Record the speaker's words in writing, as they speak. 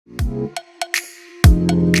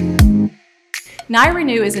Naia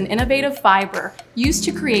Renew is an innovative fiber used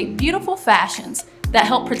to create beautiful fashions that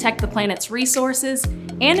help protect the planet's resources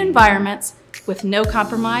and environments with no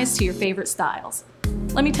compromise to your favorite styles.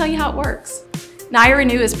 Let me tell you how it works. Naia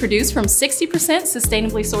Renew is produced from 60%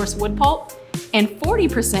 sustainably sourced wood pulp and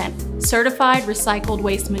 40% certified recycled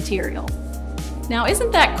waste material. Now,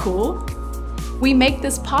 isn't that cool? We make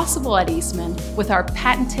this possible at Eastman with our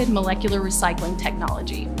patented molecular recycling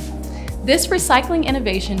technology. This recycling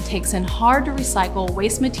innovation takes in hard-to-recycle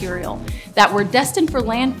waste material that were destined for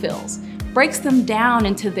landfills, breaks them down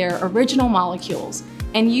into their original molecules,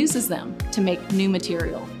 and uses them to make new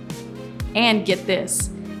material. And get this,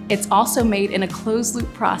 it's also made in a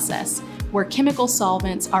closed-loop process where chemical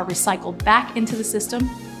solvents are recycled back into the system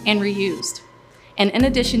and reused. And in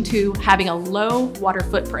addition to having a low water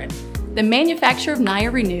footprint, the manufacture of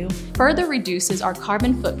Naia Renew further reduces our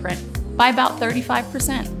carbon footprint by about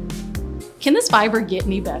 35%. Can this fiber get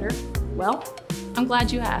any better? Well, I'm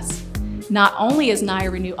glad you asked. Not only is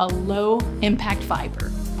Naia Renew a low impact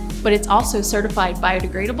fiber, but it's also certified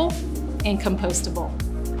biodegradable and compostable.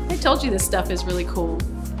 I told you this stuff is really cool.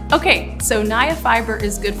 Okay, so Naia fiber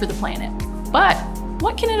is good for the planet, but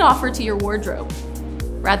what can it offer to your wardrobe?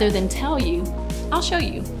 Rather than tell you, I'll show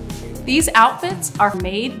you. These outfits are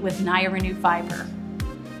made with Naia Renew fiber.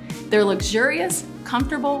 They're luxurious,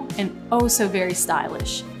 comfortable, and oh so very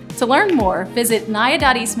stylish. To learn more, visit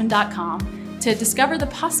naia.eastman.com to discover the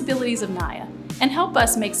possibilities of Naia and help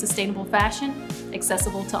us make sustainable fashion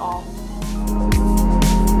accessible to all.